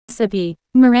recipe.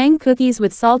 Meringue cookies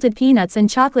with salted peanuts and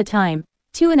chocolate. Time: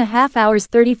 2.5 hours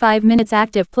 35 minutes.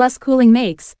 Active plus cooling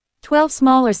makes 12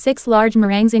 small or 6 large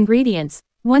meringues. Ingredients: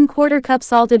 1/4 cup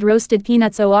salted roasted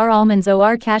peanuts or almonds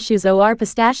or cashews or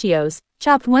pistachios,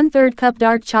 chopped 1/3 cup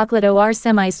dark chocolate or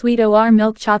semi-sweet or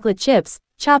milk chocolate chips,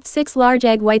 chopped 6 large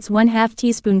egg whites, 1/2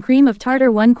 teaspoon cream of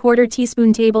tartar, 1/4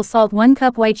 teaspoon table salt, 1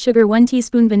 cup white sugar, 1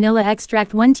 teaspoon vanilla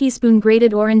extract, 1 teaspoon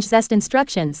grated orange zest.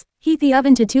 Instructions: heat the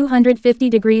oven to 250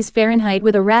 degrees Fahrenheit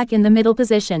with a rack in the middle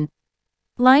position.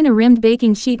 Line a rimmed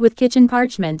baking sheet with kitchen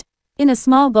parchment. In a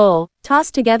small bowl, toss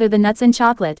together the nuts and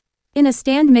chocolate. In a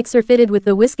stand mixer fitted with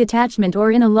the whisk attachment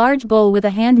or in a large bowl with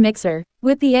a hand mixer,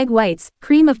 whip the egg whites,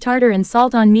 cream of tartar and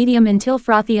salt on medium until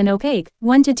frothy and opaque,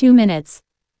 1 to 2 minutes.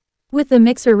 With the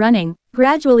mixer running,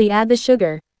 gradually add the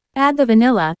sugar. Add the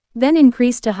vanilla, then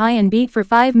increase to high and beat for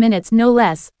 5 minutes no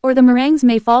less, or the meringues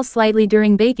may fall slightly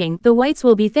during baking. The whites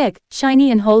will be thick,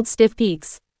 shiny and hold stiff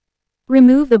peaks.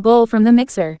 Remove the bowl from the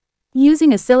mixer.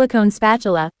 Using a silicone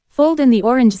spatula, fold in the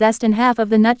orange zest and half of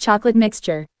the nut chocolate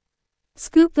mixture.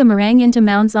 Scoop the meringue into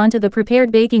mounds onto the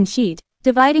prepared baking sheet,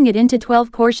 dividing it into 12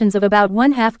 portions of about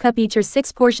 1/2 cup each or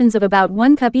 6 portions of about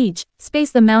 1 cup each.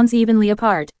 Space the mounds evenly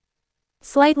apart.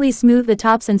 Slightly smooth the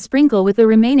tops and sprinkle with the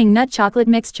remaining nut chocolate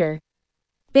mixture.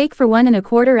 Bake for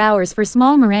 1¼ hours for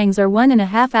small meringues or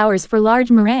 1½ hours for large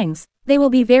meringues. They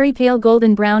will be very pale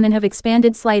golden brown and have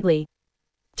expanded slightly.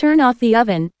 Turn off the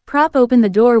oven, prop open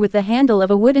the door with the handle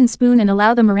of a wooden spoon and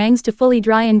allow the meringues to fully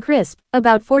dry and crisp,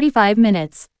 about 45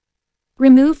 minutes.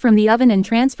 Remove from the oven and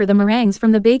transfer the meringues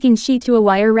from the baking sheet to a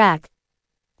wire rack.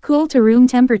 Cool to room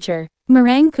temperature.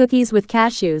 Meringue cookies with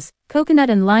cashews, coconut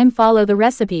and lime. Follow the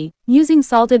recipe, using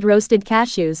salted roasted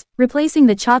cashews, replacing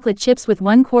the chocolate chips with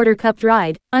 1/4 cup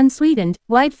dried, unsweetened,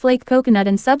 white flake coconut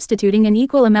and substituting an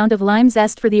equal amount of lime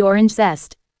zest for the orange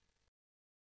zest.